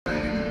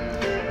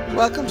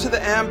Welcome to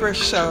the Amber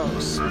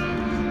Shows.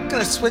 I'm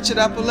gonna switch it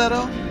up a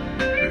little.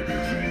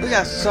 We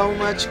got so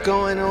much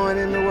going on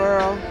in the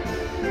world.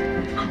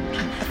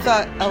 I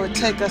thought I would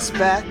take us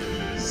back.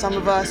 Some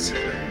of us,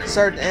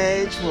 certain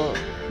age, will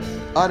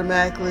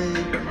automatically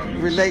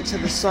relate to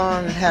the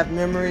song and have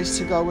memories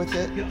to go with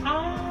it. Your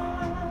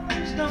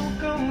arms don't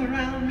go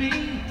around me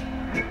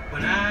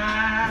when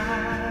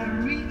I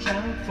reach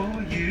out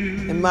for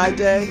you. In my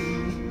day,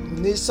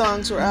 when these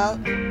songs were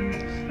out,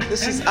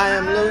 this is I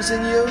Am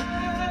Losing You,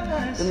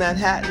 the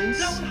Manhattans,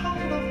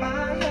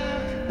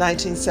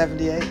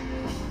 1978.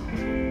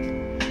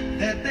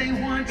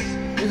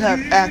 You have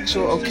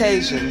actual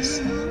occasions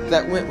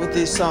that went with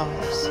these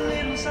songs.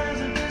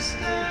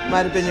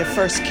 Might have been your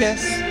first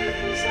kiss,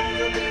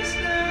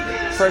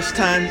 first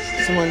time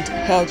someone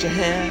held your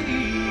hand,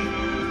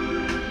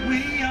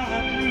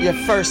 your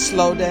first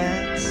slow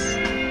dance.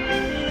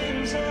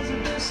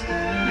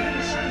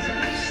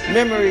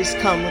 Memories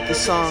come with the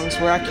songs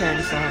where I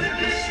came from.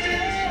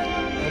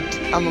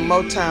 I'm a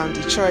Motown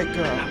Detroit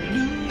girl.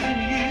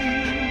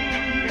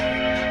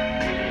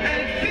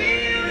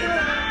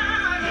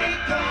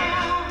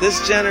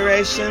 This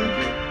generation,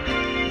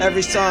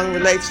 every song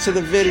relates to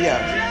the video.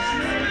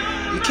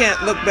 You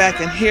can't look back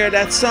and hear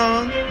that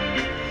song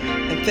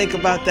and think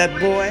about that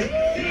boy,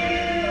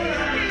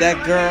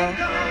 that girl,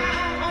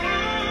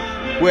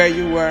 where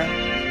you were.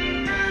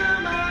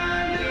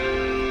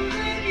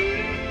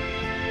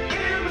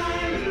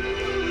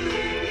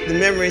 The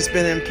memory's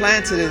been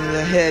implanted in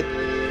your head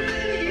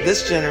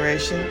this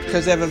generation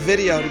because they have a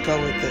video to go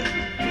with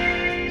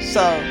it.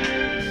 So,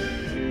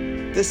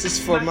 this is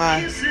for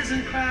my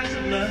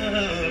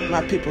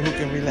people who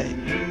can relate.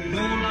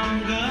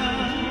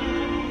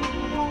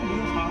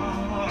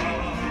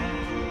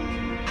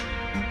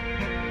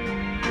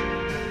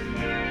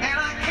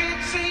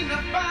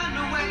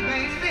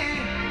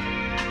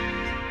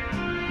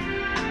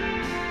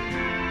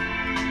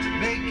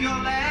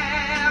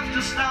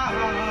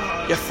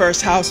 Your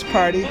first house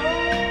party.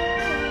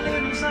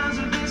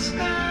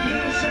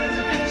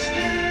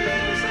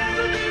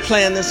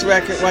 Playing this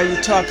record while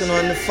you're talking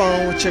on the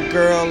phone with your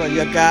girl or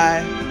your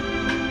guy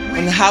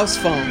on the house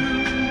phone.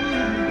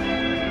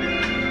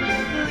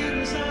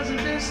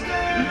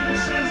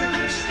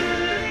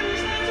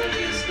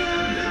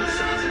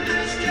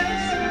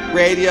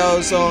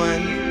 Radio's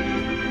on.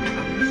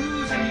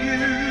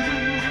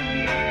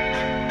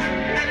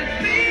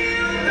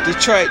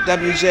 Detroit,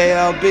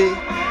 WJLB.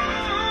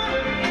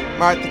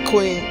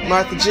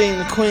 Martha Jean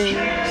the Queen.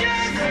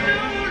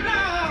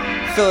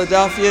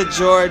 Philadelphia,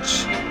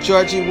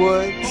 Georgie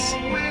Woods.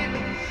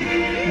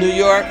 New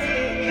York,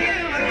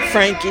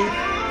 Frankie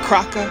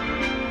Crocker.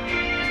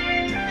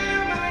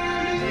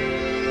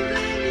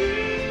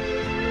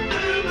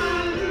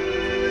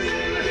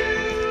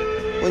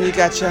 When you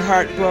got your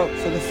heart broke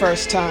for the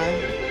first time.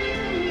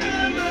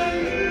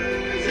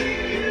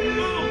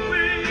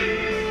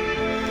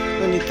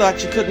 When you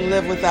thought you couldn't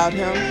live without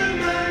him.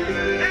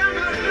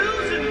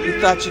 You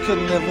thought you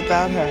couldn't live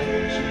without her.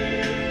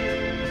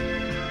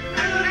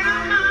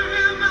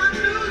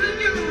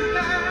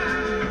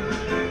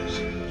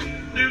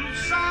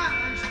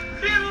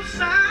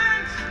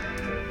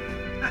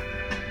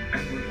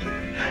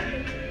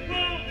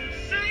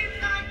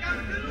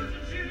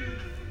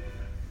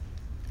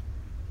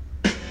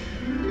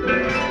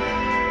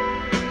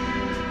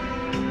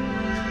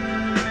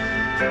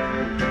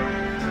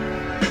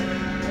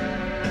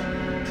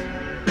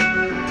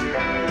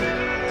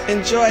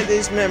 Enjoy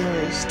these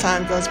memories.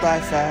 Time goes by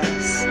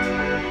fast.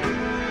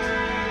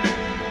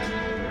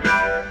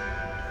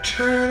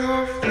 Turn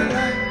off the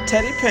light.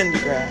 Teddy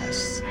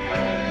Pendergrass,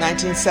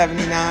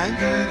 1979.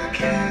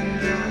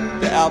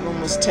 The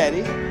album was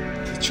Teddy.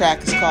 The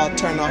track is called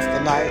Turn Off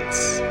the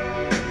Lights.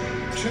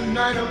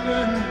 Tonight I'm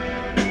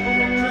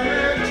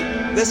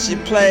This you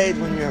played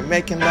when you were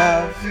making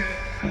love.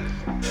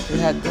 You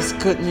had this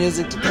good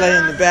music to play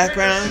in the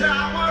background.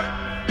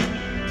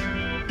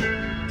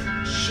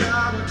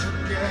 shower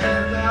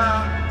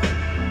together.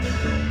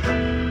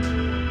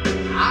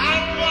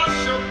 I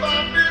wash your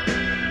body,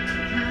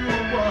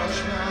 you wash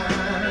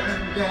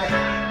mine,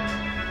 yeah.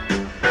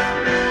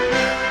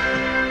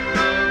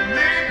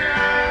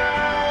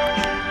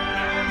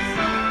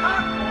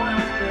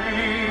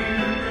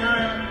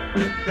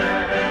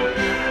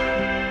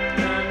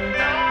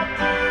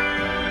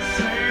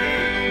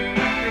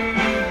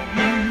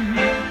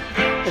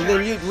 And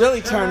then you'd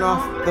really turn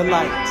off the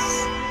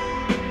lights.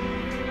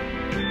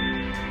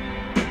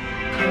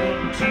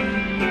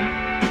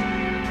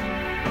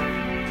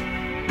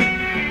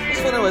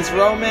 This one was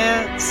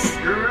romance.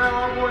 Girl,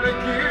 I wanna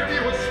give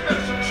you a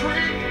special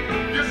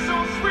treat. You're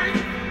so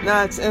sweet.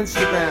 Now it's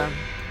Instagram,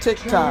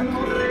 TikTok,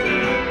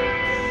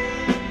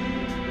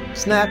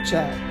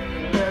 Snapchat.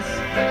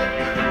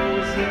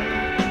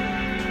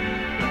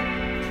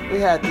 We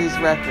had these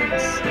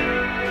records.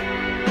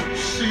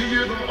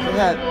 We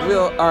had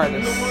real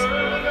artists.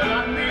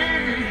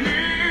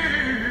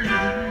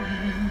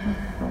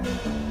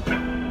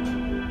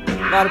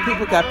 A lot of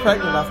people got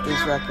pregnant off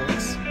these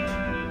records.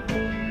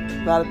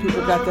 A lot of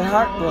people got their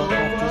heart broken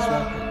off these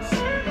records.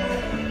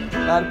 A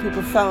lot of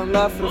people fell in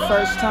love for the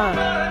first time.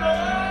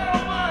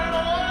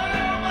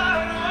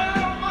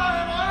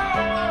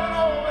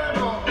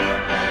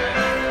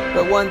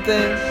 But one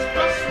thing,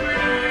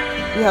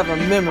 you have a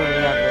memory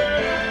of it.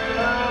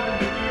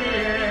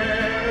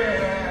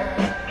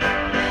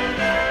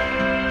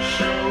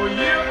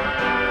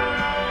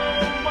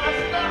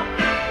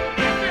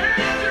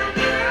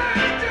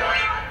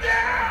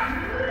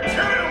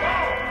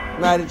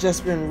 Might have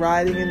just been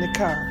riding in the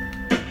car.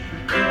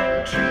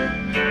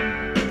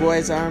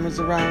 Boy's arm is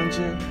around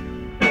you.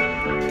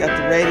 Got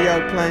the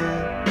radio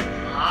playing.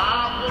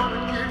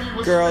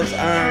 Girl's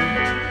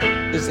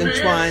arm is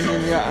entwined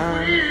in your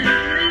arm.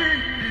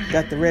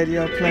 Got the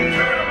radio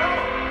playing.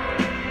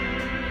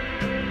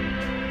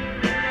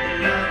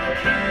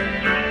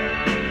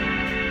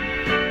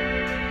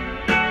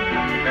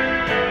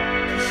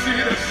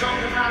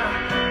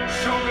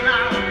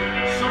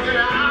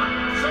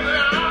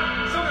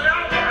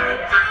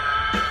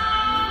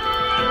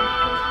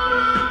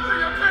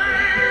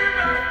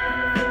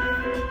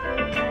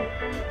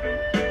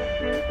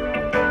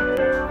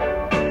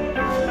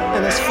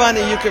 And it's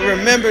funny, you can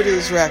remember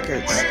these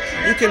records.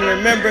 You can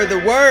remember the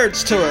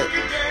words to it.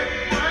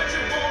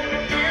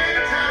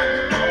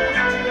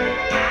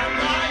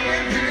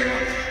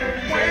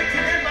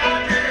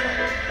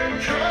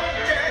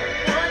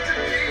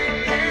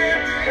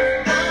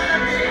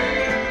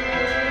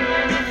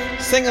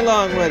 Sing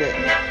along with it.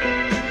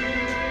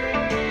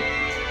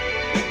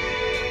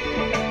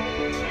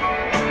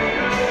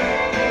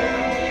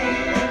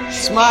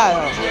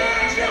 Smile.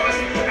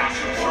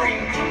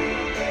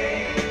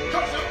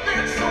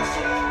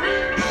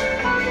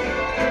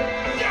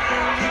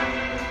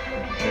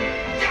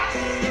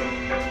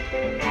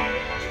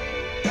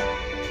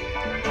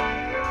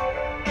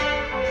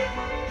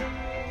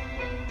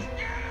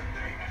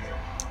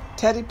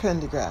 Teddy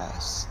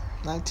Pendergrass,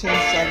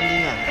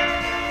 1979.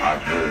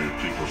 I've heard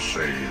people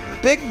say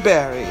that. Big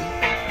Berry.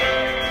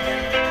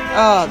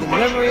 Oh, the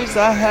memories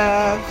I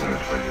have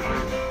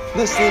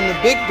listening to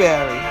Big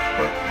Berry.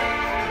 But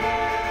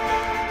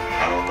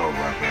I don't know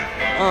about that.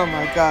 Oh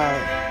my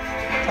God.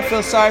 I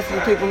feel sorry for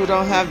the people who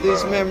don't have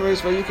these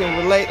memories where you can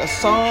relate a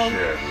song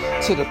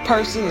to the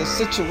person, the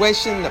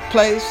situation, the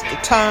place, the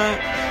time,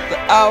 the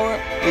hour,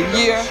 the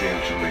year.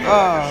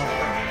 Oh,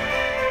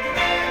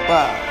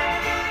 wow.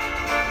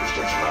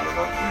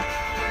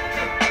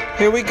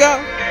 Here we go.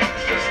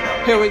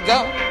 Here we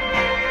go.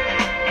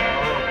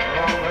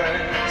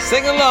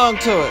 Sing along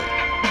to it.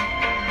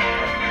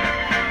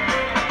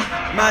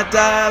 My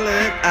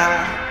darling,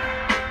 I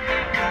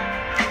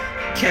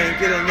can't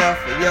get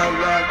enough of your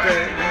love,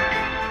 baby.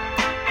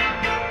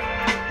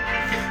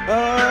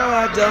 Oh,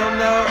 I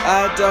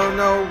don't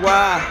know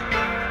why.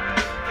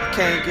 I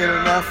can't get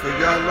enough of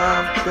your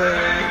love,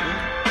 baby.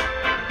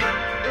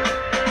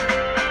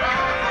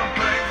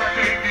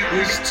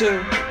 Used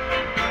to.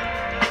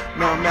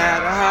 No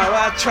matter how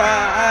I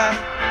try.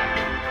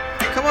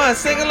 Come on,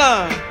 sing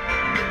along.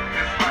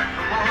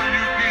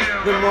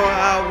 The more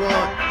I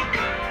want.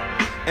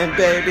 And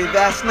baby,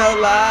 that's no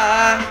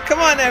lie.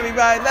 Come on,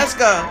 everybody, let's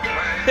go.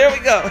 Here we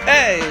go.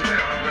 Hey.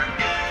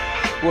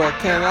 What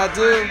can I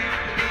do?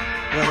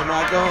 What am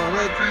I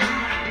gonna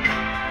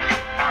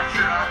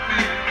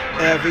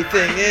do?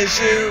 Everything is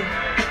you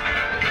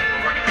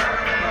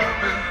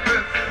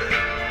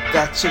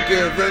that you're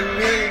giving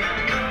me.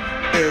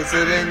 Is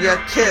it in your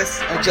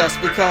kiss or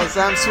just because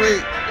I'm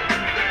sweet?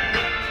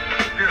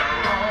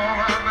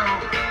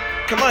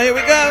 Come on, here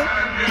we go.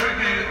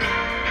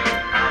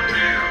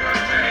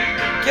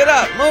 Get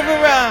up, move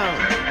around.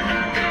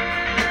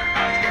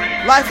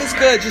 Life is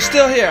good, you're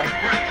still here.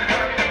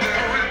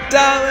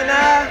 Darling,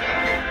 I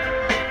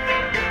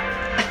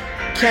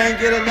can't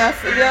get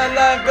enough of your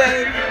love,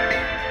 baby.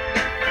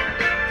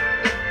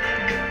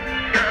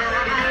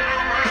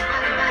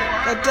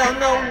 I don't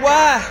know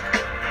why.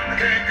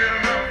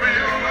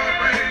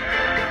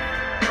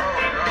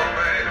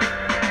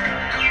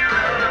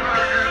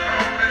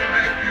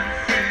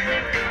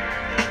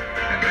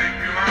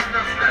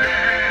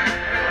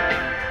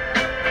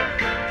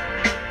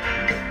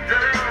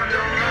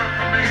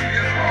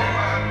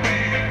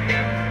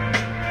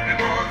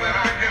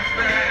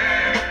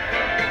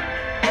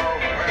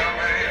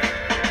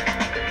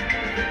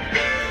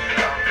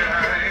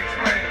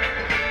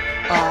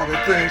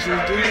 Things you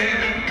do,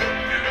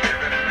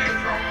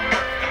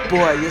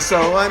 boy, you're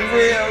so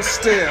unreal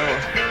still.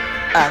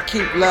 I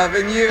keep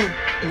loving you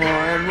more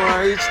and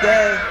more each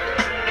day,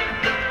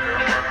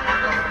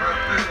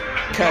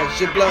 'cause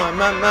you're blowing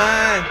my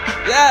mind.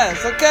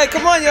 Yes, okay,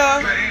 come on,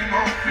 y'all.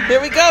 Here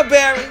we go,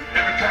 Barry.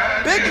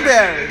 Big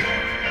Barry.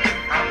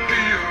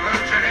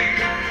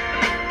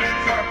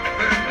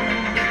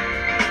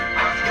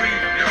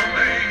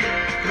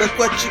 Look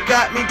what you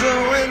got me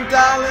doing,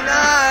 darling,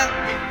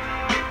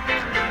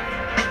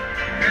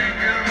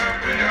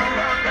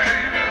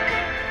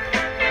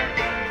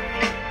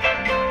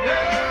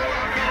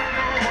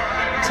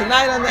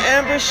 Tonight on the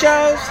Amber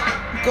Shows,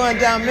 going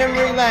down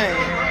memory lane.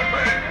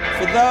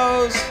 For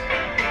those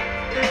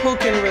who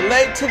can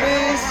relate to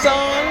these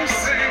songs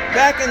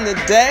back in the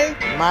day,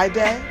 my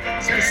day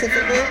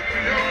specifically,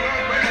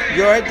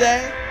 your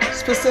day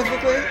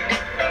specifically.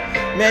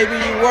 Maybe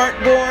you weren't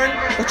born,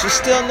 but you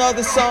still know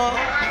the song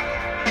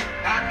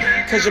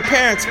because your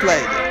parents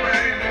played it,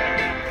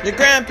 your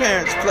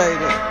grandparents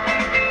played it.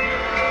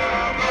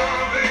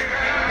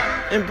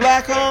 In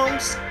black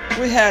homes,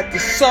 we had the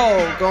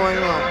soul going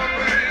on.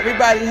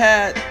 Everybody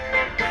had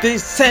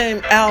these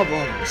same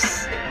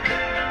albums.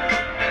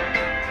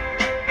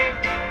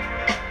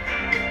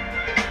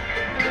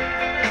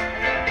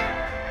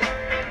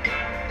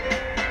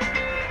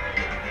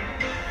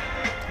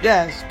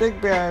 Yes, Big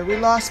Barry. We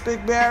lost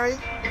Big Barry,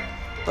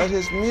 but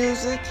his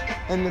music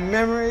and the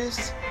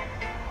memories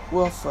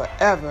will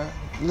forever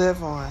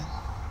live on.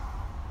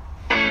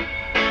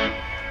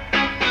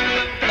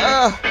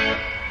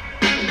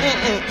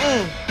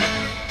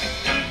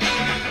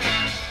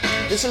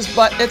 This is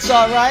But It's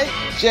Alright,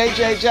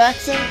 J.J.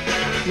 Jackson,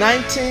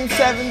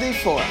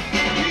 1974.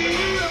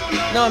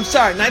 No, I'm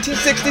sorry,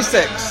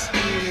 1966.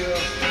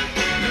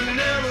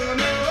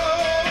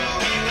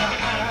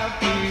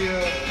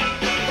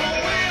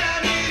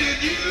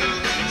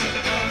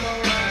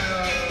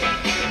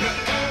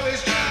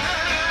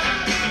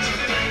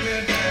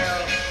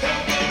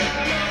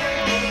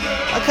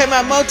 Okay,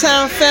 my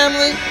Motown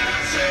family,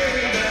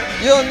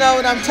 you'll know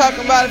what I'm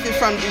talking about if you're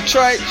from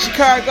Detroit,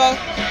 Chicago.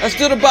 Let's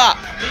do the bop.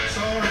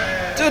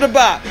 Do the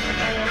bop.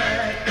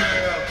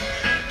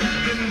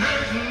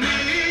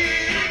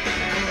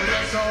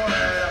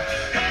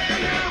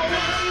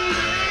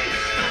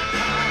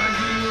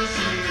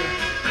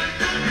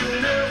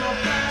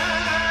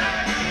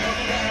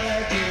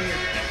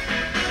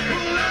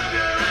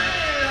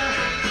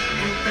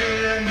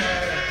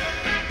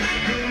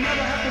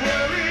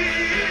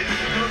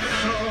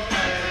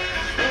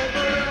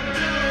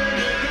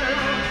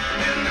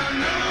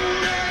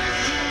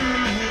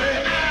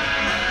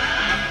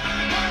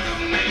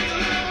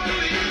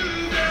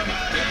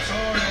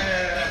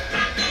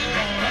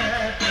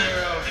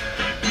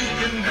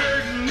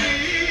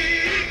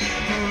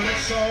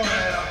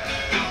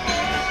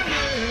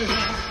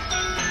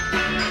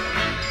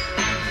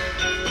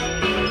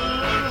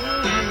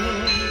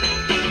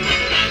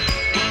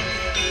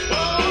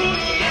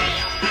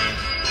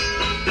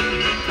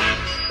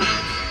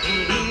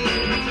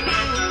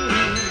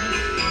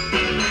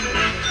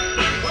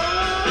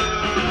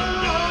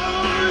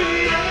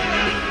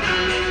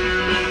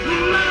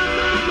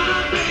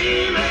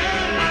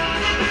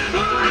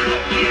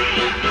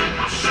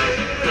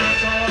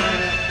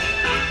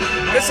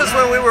 This is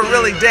when we were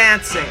really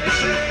dancing.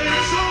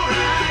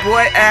 The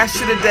boy asked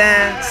you to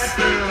dance.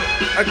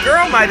 A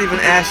girl might even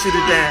ask you to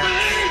dance.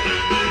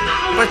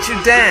 But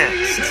you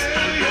danced.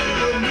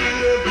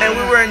 And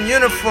we were in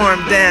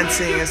uniform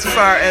dancing as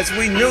far as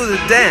we knew the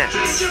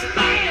dance.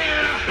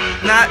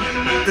 Not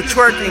the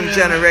twerking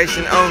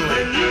generation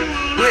only.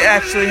 We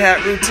actually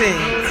had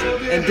routines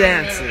and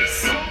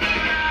dances.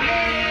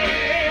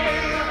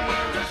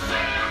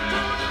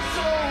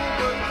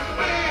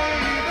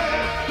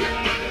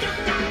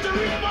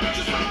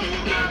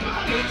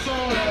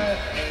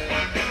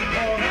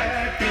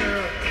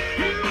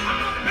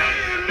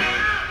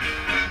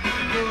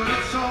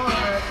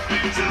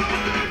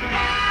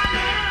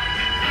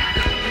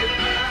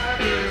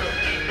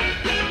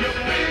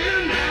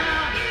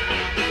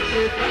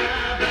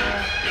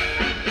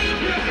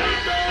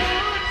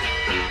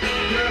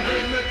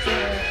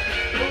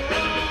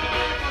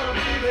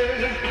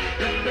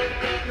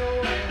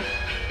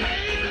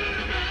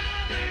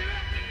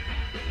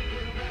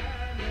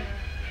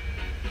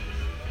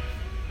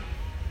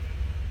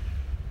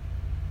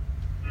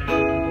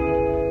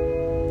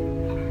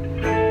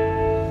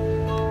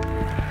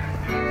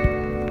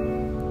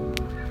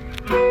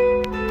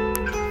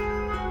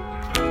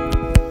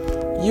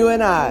 You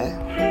and I,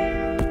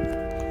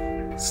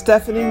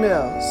 Stephanie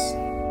Mills,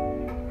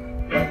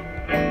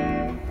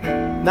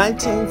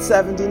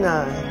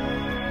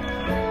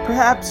 1979.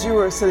 Perhaps you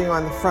were sitting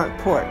on the front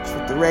porch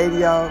with the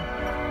radio.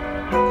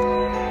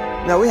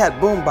 No, we had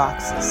boom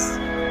boxes.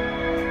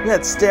 We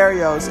had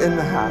stereos in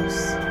the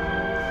house.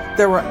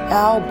 There were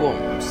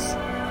albums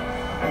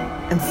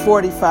and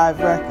 45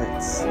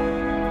 records.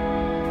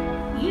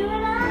 You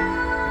and I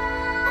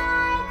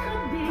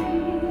could be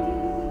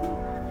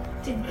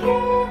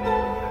together.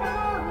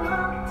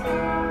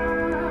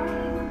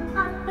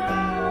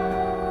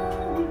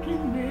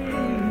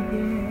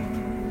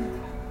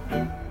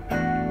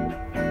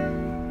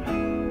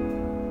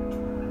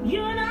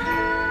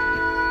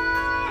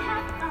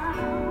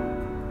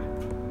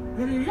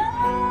 The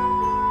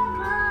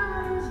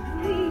lover's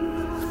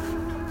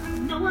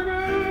dream, no one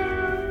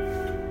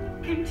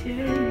else can take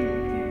it.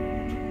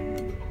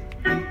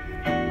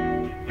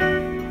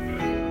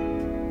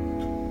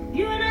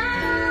 You and I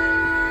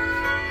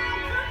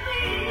could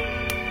be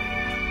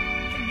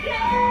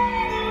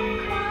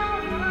together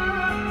all the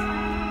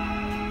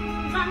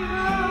time. I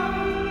know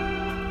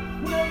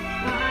we'll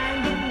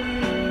find a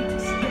way to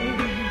stay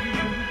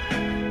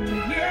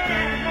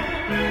together.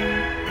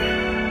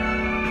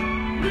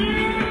 We'll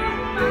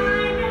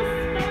find a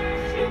space.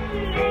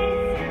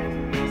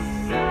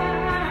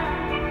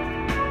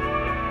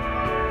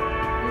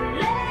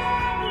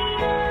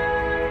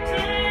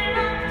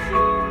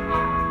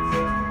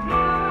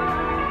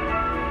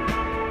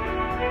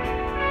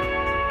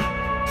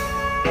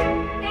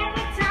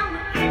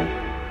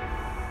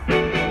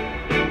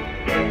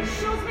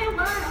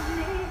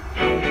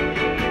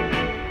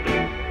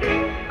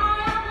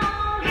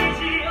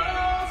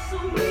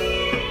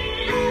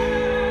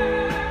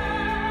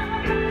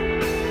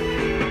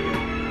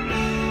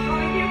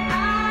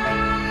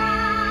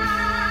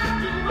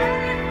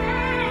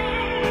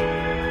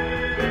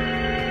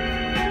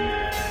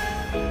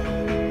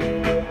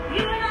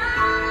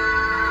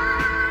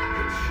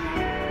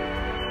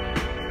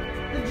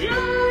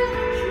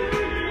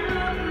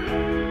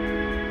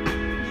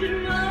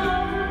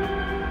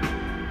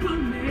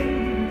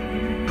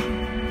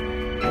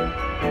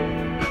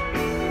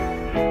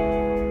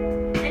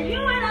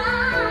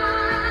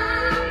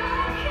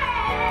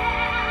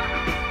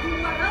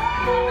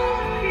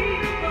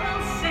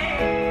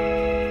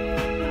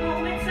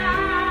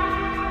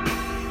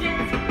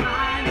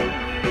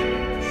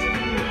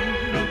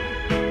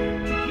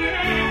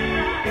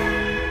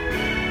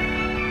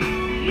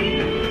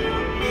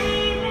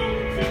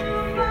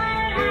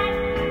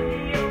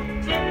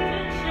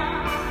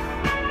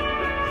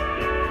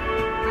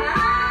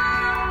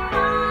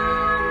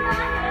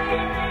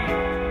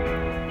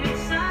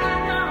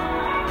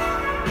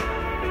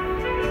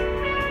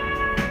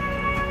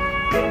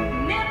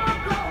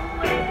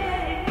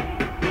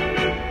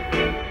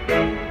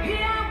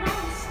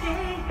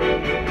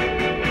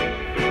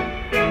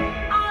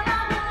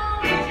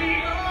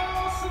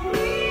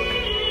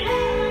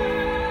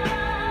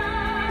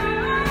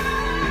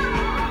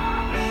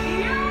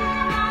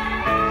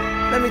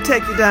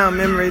 take you down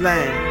memory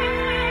lane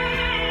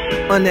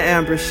on the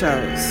Amber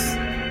Shows.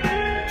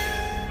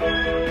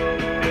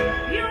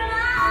 You and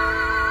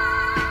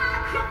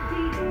I could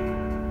be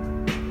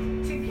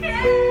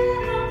together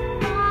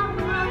for a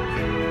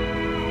time.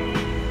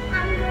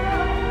 I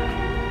know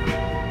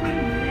we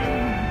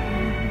will.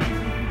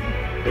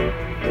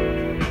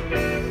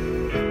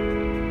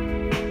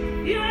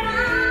 You and I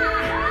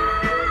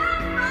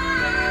have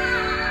found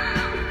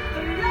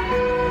the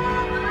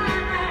love that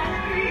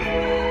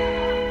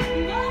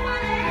no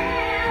one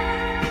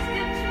else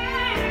can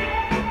take.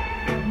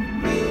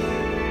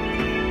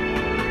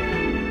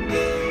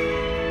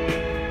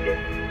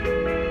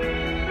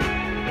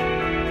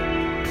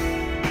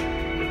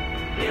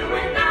 You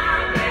and I,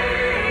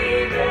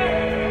 baby.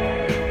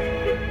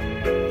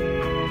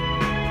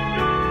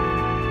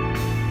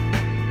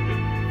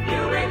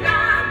 You and I,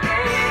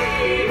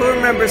 baby. Who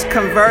remembers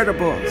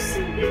convertibles?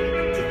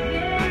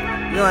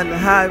 You're on the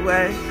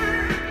highway,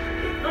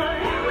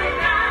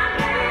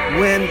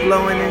 wind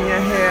blowing in your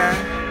hair,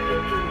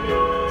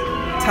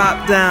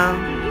 top down,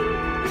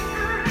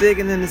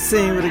 digging in the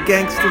scene with a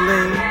gangster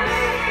lean.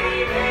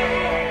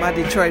 My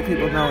Detroit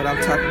people know what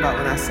I'm talking about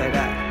when I say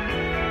that.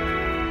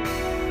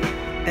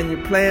 And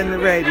you're playing the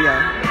radio.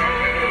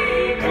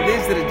 And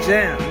these are the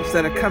jams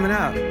that are coming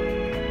out.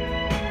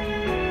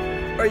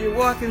 Or you're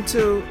walking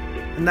to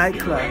a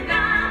nightclub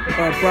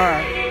or a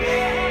bar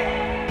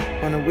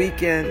on a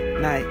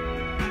weekend night.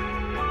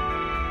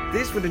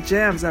 These were the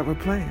jams that were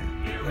playing.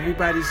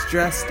 Everybody's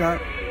dressed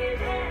up,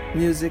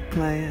 music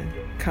playing,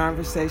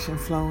 conversation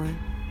flowing.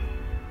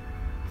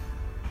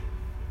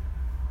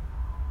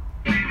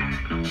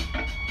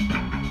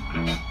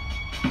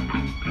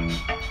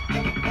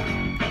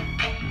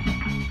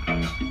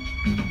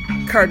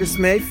 Curtis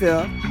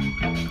Mayfield,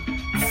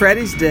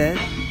 Freddie's Dead,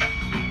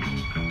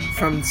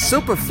 from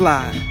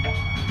Superfly.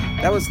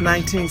 That was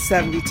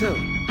 1972.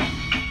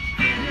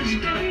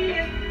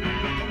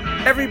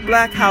 Every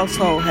black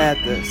household had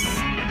this.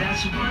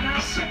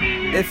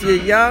 If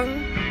you're young,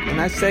 when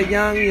I say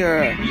young,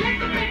 you're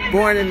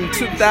born in the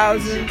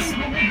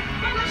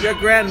 2000s, your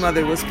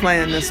grandmother was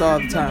playing this all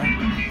the time.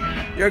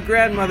 Your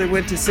grandmother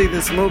went to see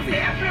this movie.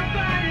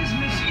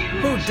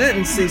 Who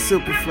didn't see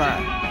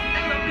Superfly?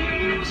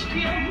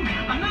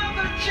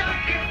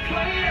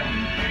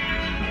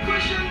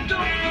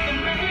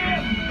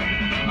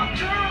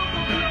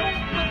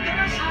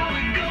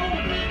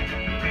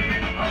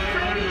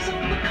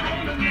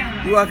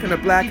 You walk in a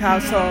black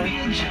household,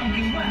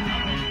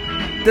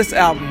 this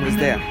album was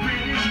there.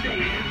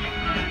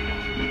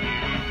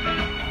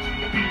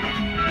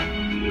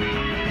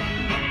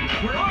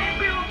 We're all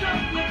built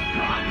up with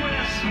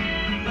progress,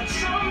 but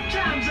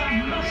sometimes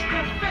I must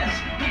confess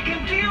we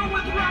can deal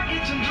with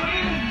rockets and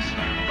dreams,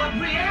 but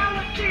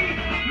reality,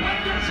 what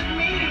does it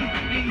mean?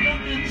 Ain't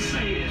nothing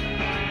said.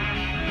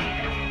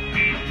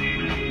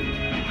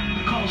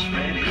 'Cause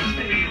Freddie's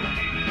dead.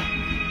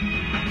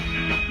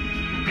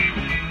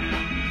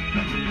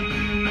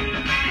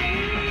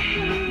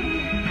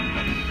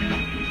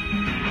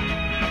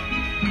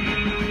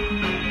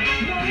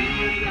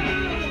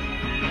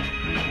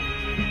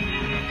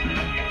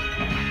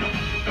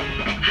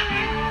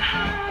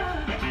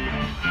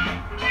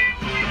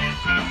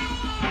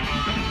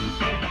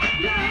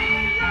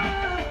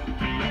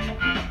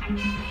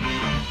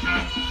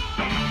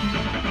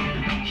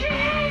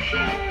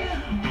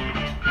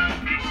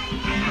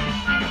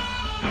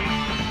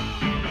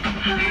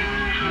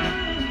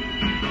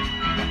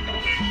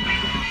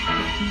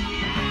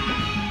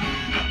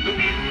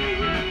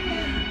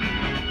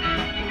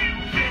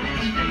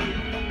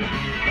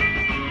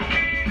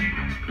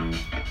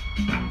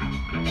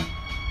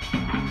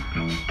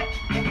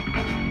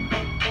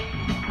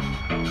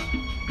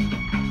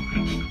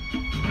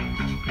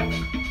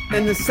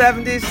 In the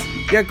 70s,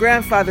 your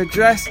grandfather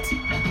dressed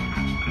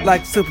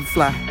like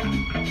Superfly.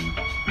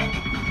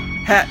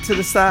 Hat to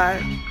the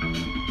side,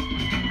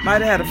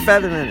 might have had a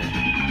feather in it.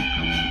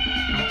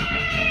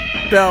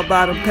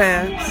 Bell-bottom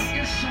pants,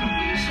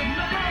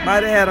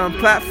 might have had on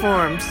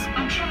platforms,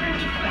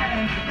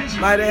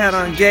 might have had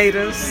on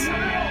gaiters,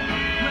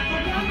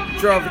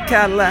 drove a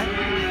Cadillac.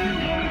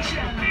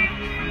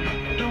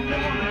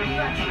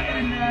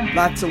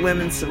 Lots of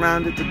women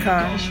surrounded the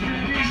car.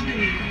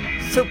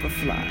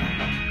 Superfly.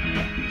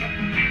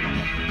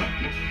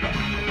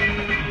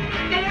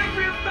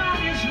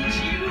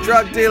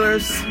 Drug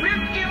dealers,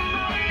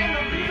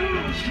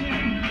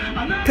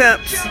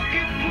 pimps,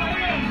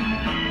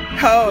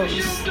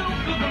 hoes,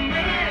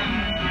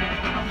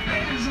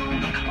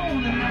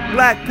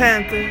 Black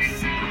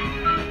Panthers,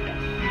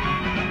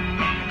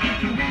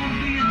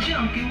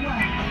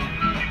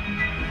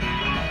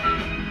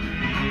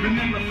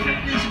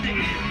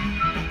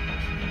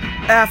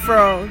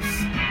 afros,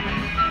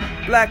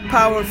 Black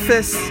Power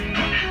fists,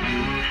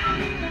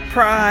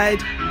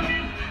 pride.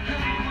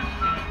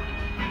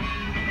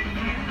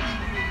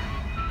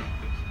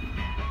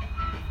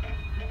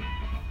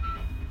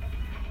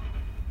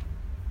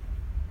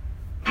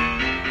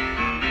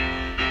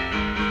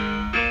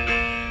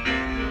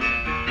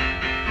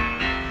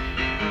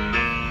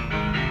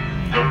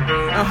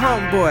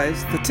 homeboys,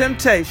 The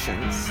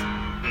Temptations.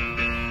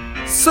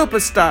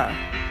 Superstar.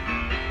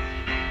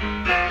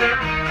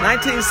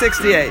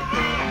 1968.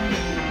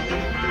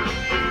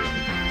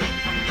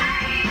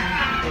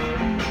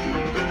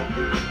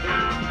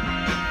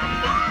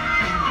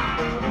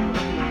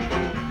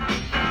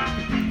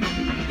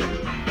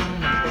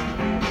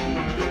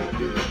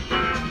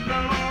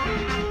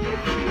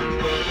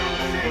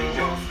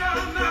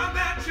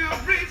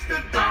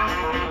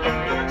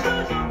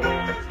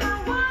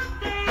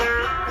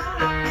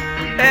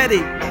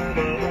 Eddie,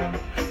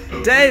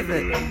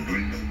 David,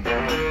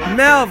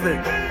 Melvin,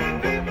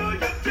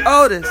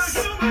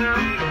 Otis,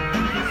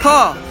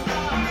 Paul.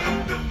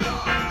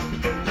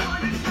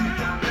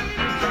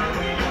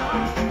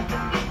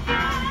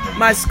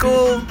 My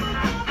school,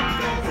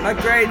 my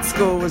grade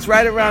school was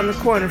right around the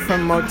corner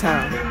from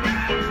Motown.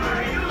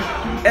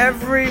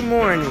 Every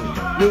morning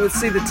we would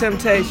see the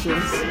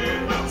Temptations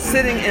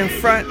sitting in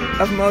front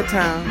of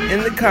Motown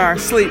in the car,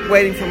 asleep,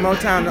 waiting for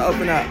Motown to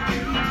open up.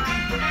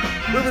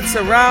 We would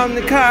surround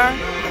the car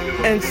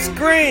and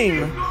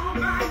scream,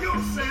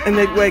 and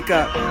they'd wake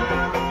up.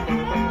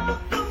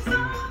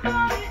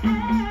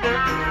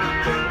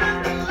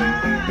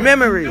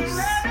 Memories.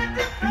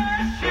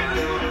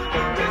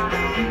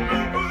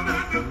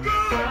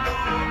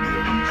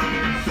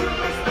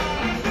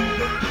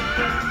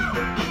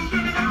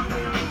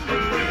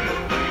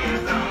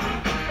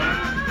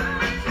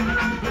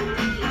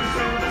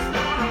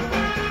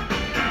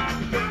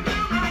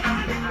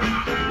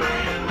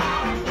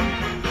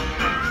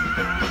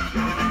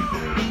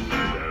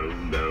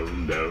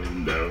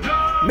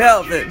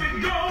 Melvin,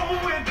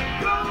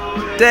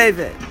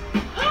 David,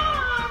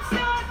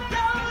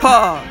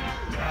 Paul,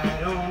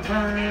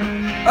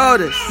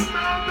 Otis,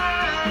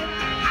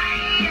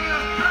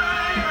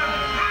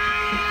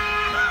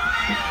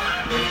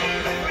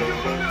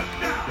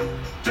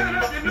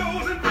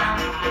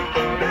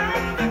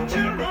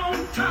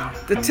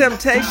 the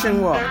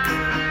Temptation Walk.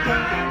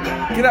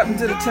 Get up and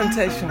do the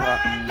Temptation Walk.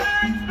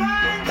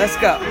 Let's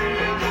go.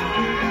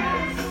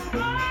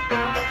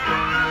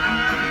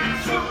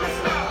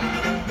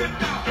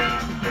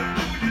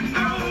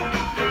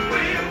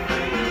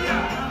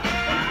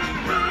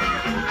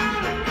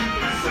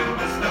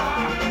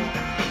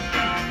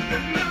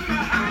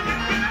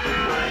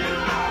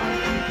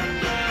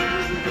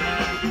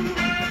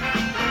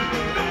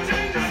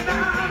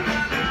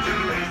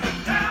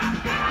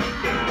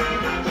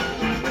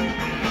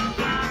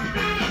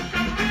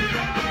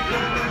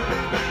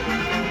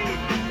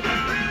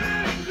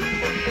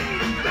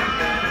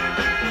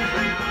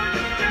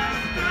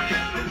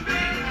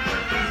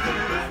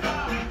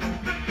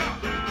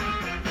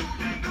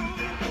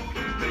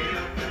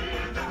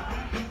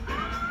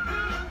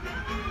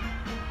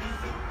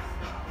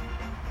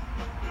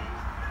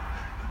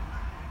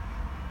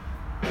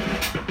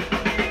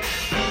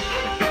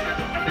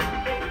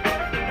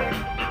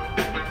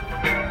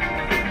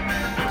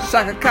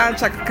 Chaka Khan,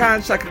 Chaka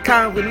Khan, Chaka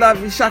Khan, we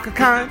love you, Chaka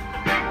Khan.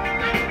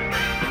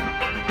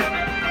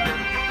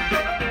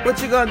 What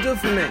you gonna do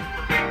for me?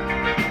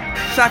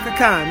 Chaka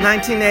Khan,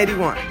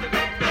 1981.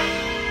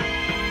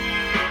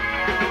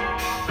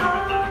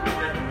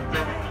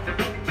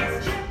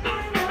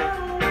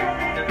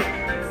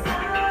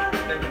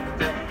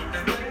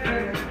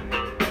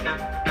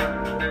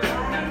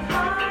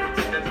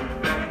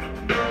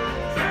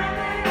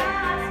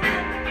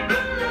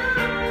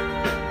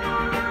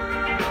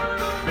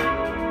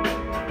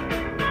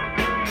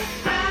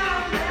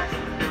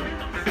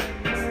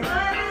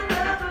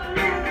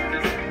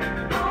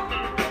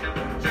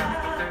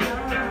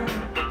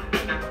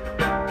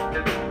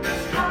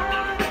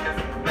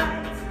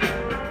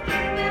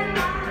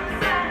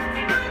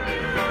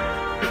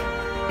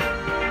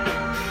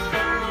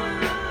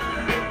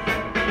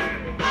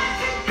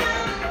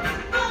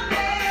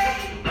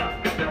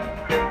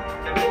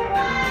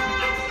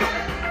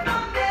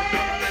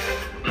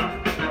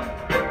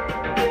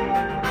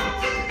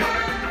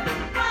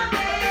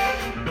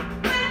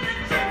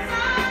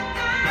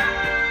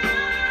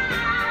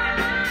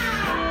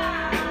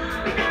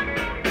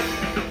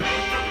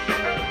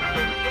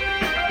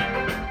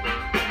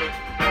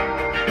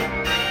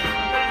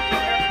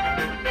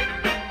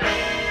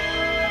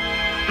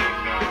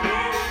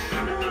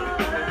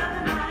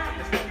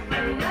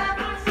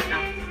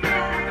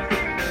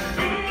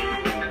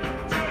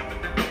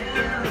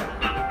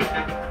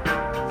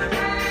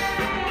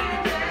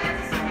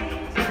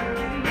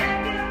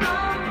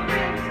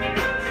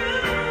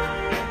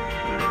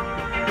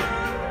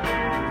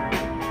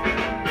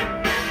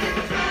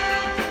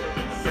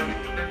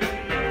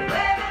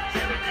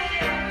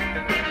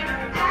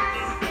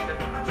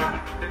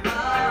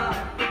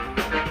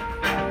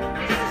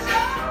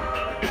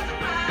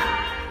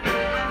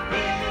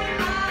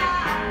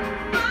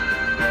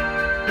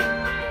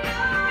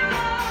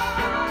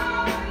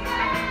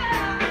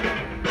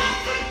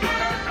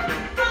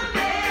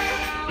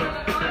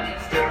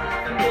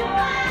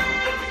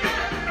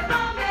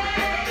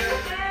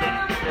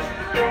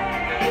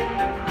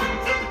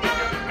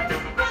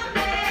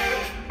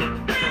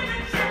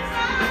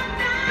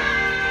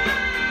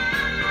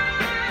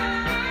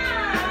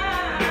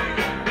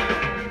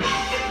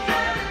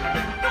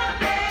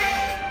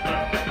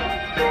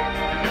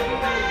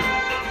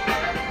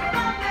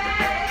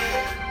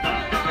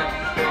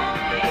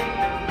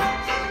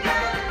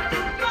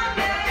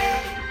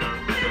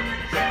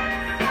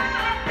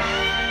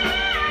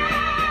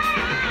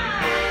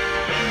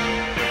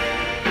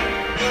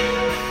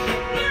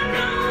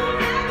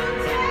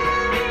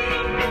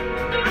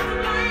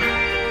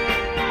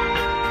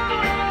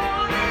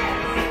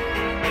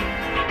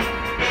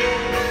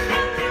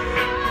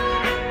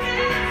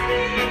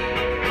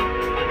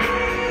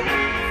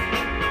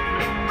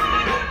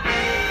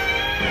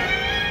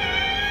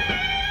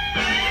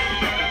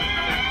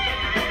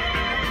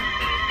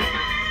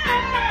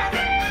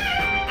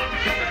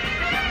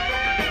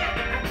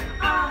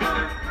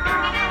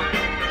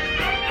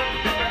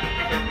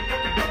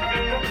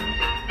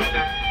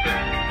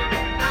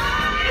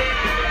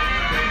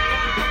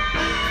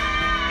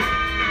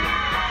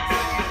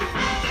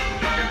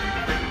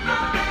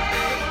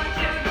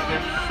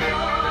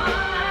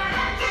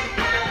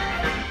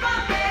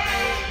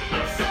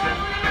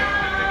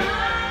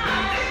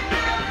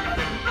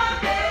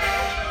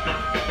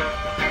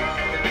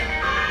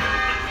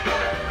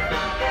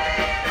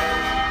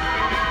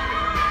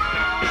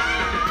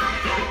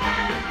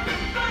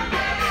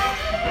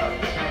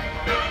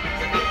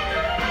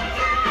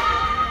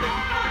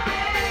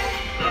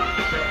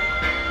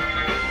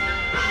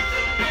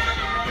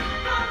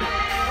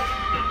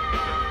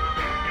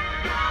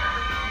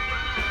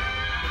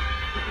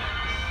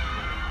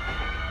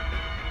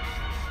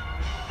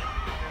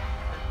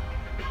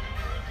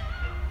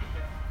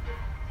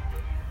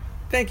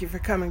 Thank you for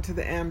coming to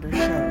the Amber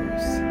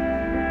Shows.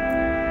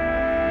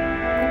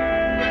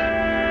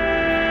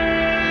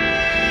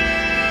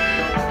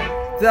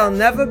 They'll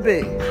Never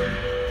Be.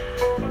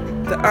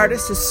 The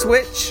artist is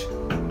Switch.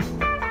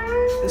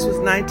 This was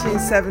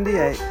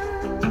 1978.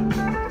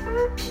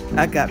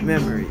 I Got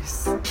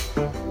Memories.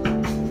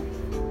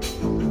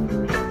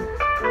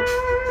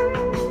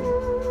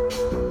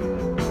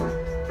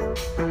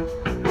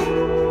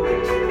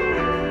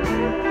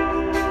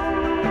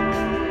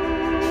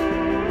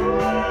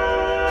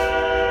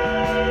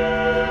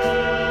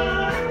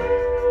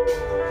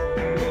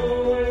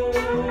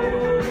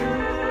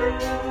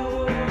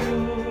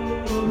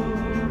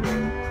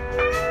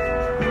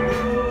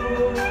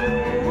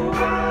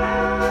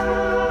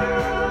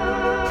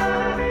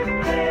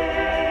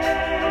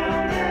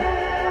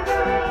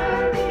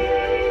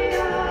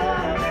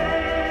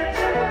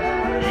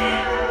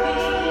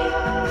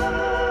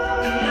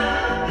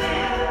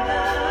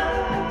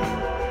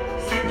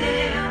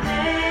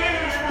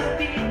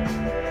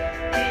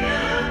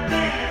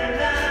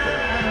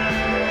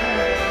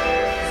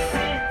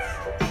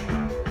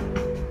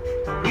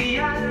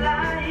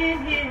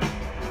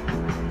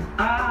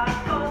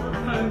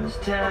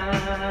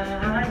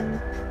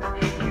 Time,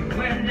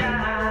 you and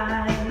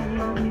I,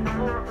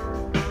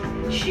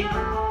 show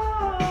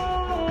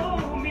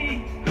me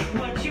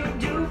what you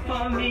do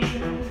for me.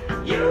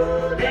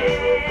 You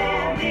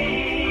dare me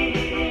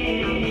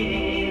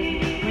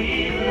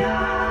with I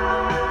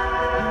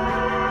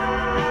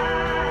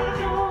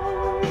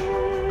don't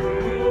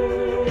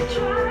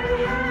try to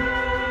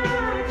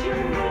hide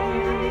your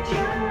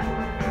nature.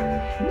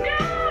 No,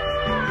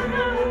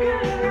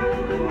 girl.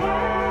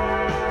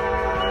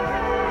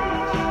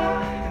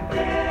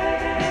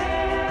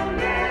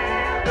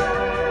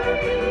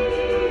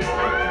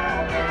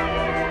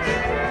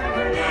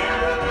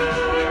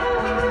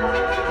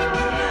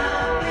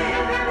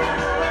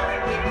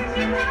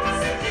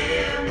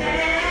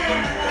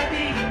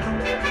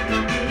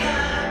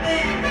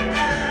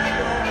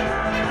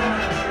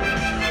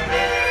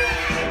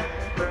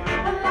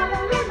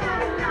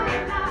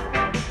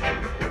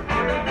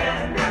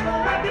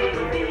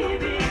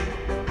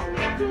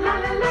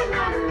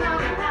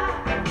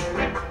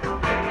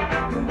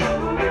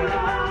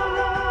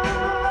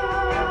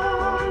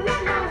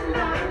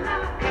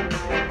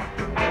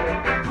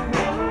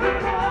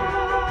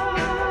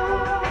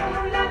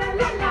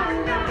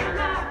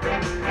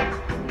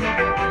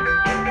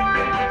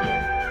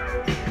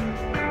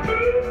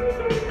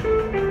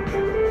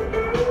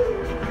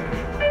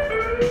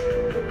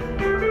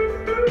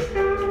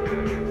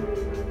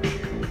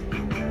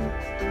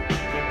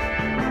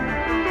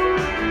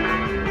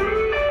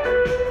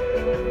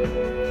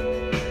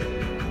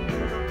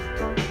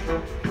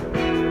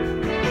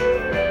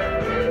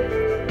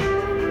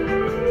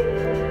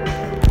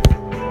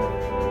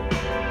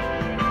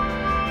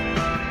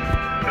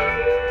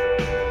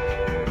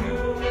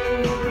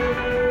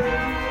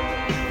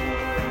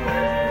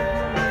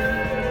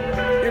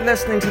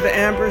 Listening to the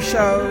Amber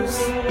Shows.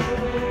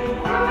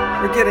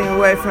 We're getting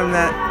away from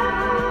that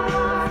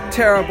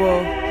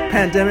terrible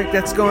pandemic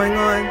that's going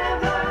on,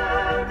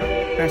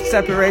 our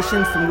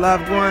separation from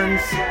loved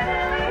ones,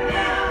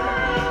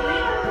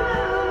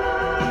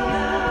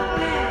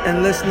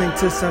 and listening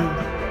to some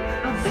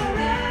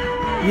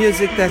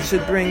music that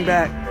should bring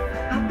back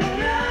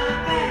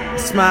a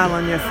smile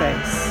on your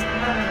face.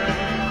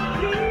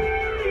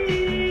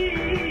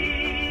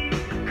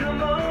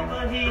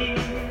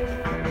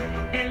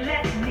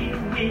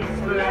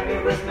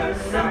 Whisper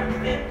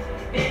something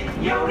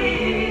in your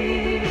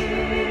ear.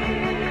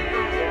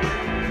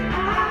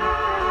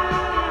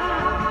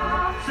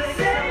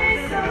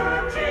 Say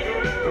something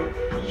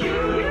you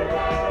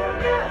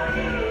wanna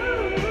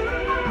hear.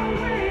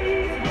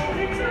 Always hold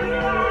it to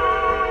your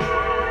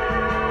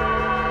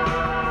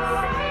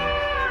sorry,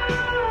 I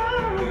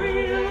know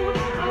you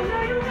won't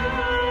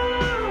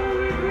regret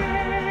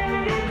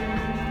it.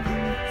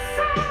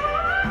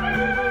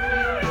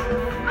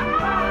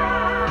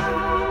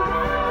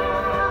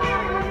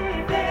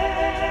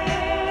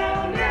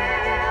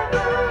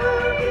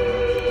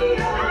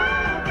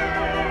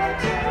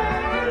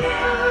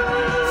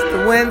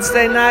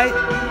 Wednesday night,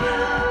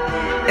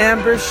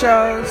 Amber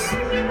Shows,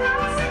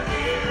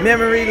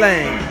 Memory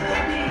Lane.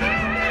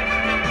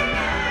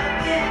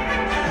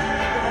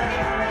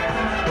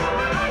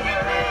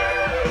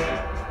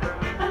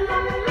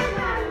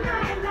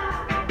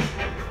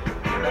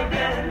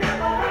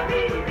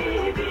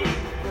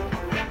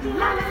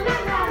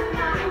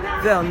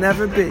 They'll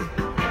Never Be.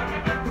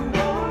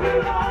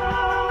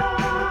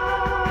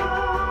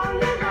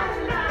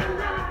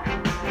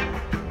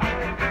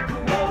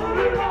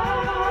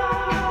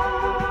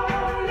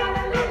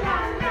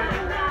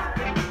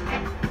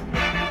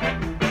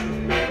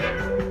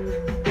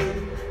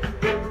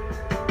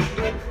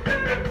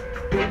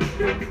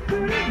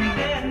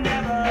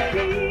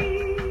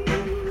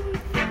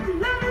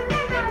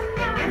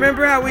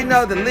 Remember how we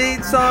know the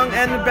lead song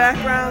and the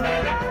background?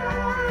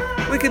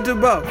 We could do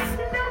both.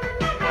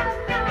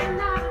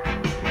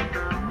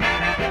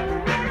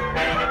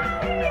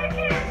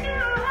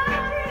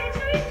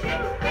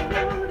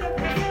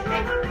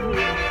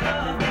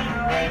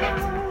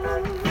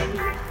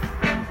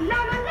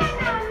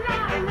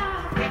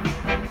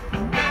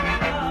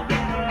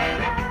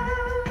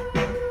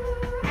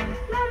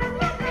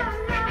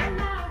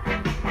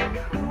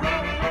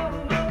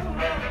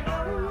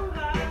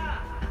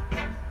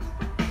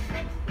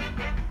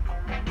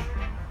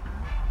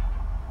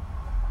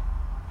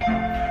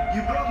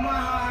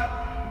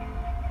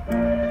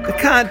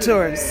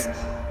 Contours,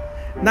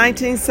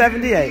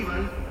 1978.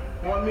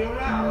 Want me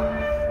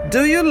around?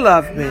 Do You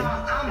Love Me?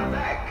 Now I'm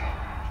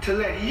back to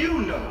let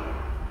you know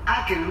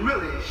I can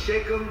really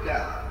shake 'em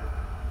down.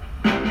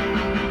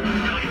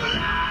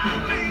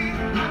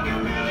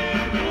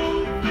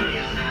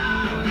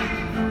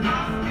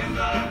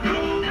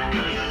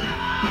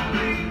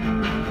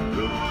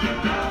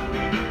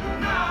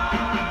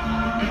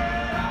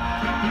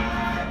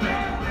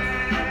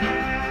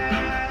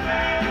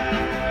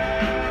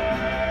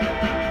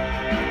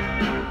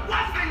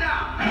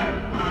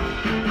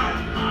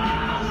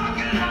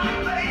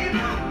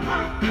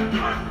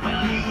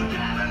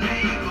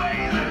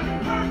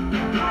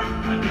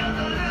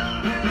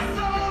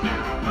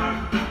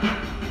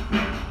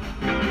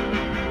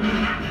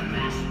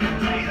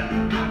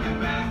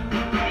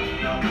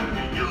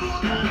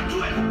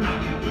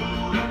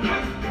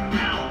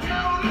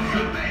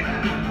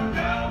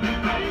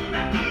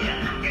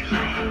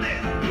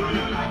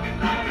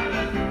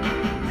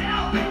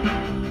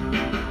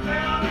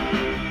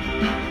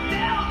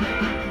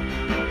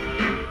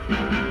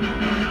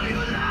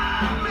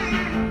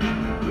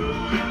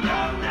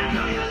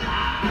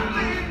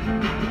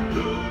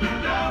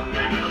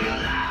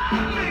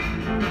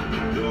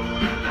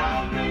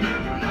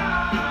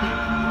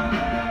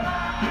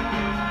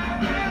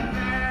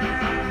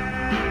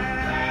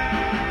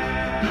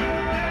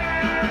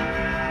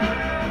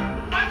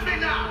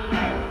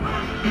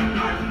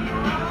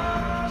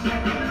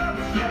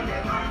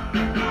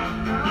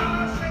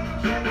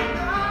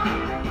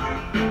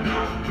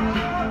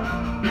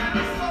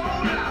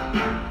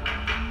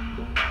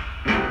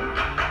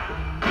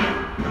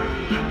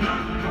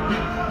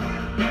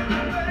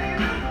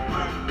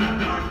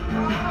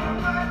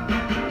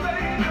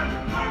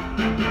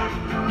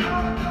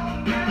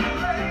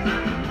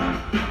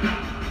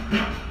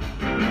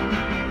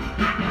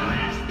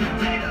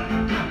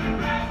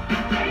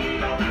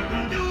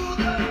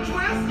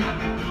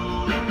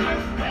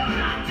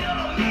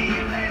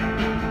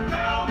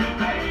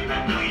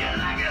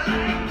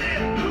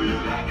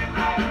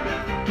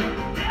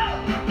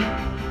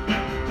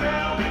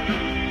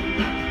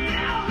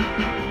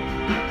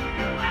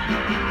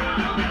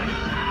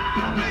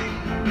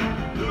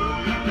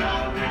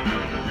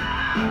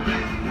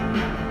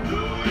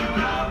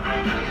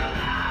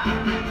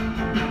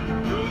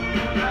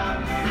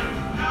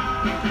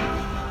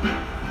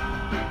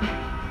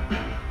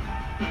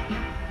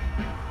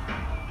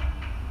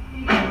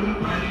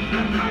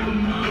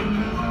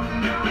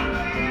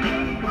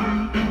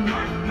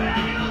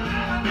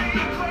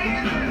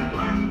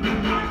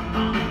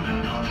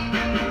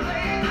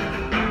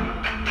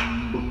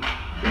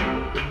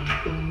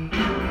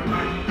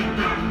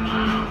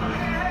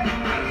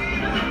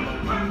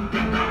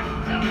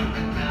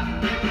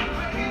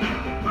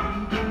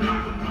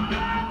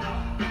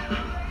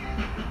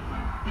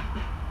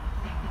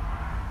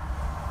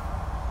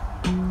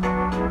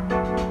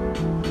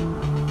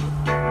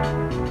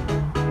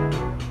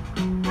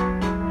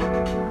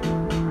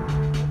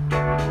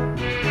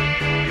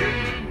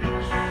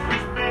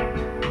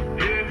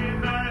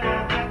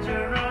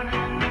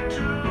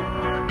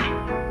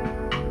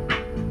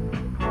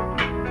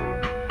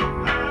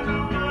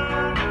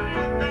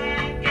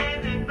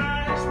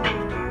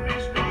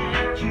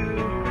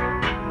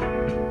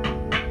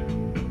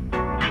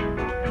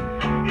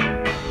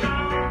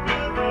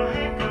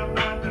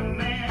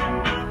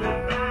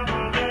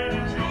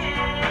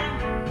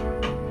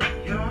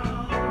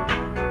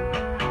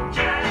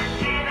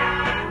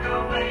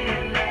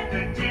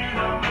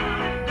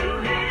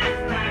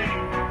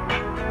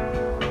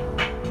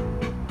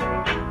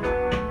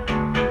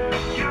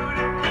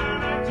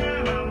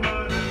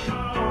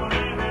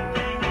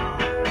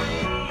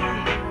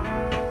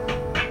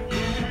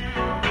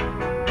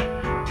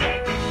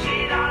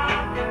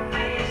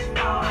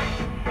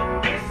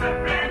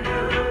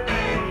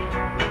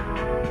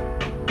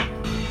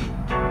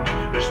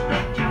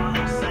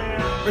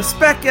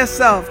 Respect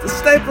Yourself, the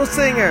Staple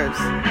Singers,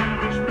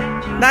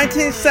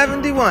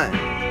 1971.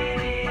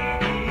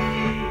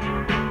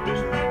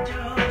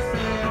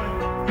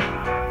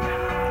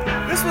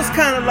 This was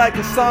kind of like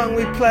a song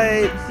we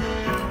played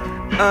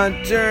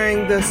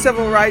during the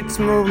Civil Rights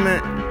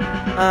Movement.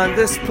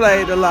 This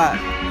played a lot,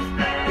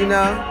 you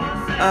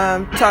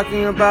know,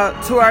 talking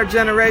about to our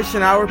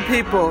generation, our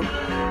people,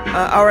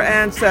 our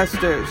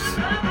ancestors.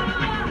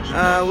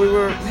 We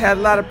had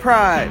a lot of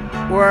pride.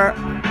 Wore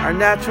our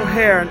natural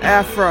hair and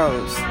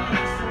afros.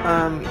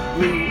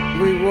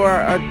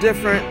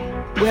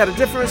 We had a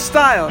different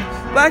style.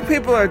 Black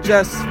people are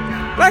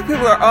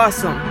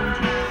awesome.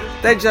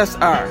 They just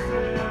are.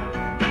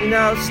 You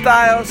know,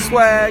 style,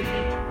 swag.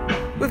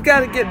 We've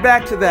got to get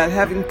back to that,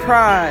 having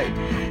pride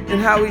in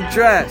how we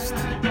dressed,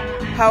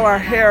 how our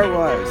hair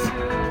was.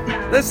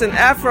 Listen,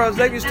 afros,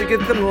 they used to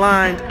get them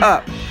lined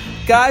up.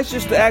 Guys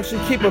used to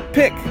actually keep a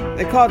pick.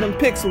 They called them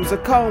picks. It was a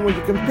comb where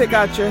you can pick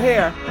out your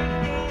hair.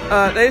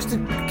 They used to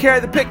carry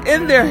the pick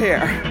in their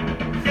hair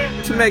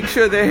to make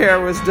sure their hair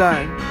was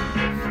done.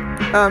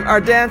 Our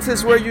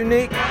dances were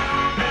unique.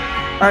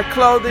 Our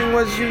clothing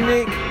was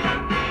unique.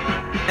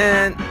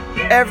 And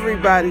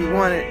everybody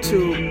wanted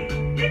to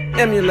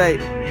emulate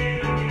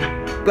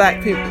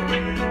black people.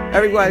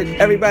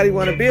 Everybody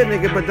want to be a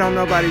nigga, but don't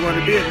nobody want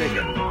to be a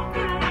nigga.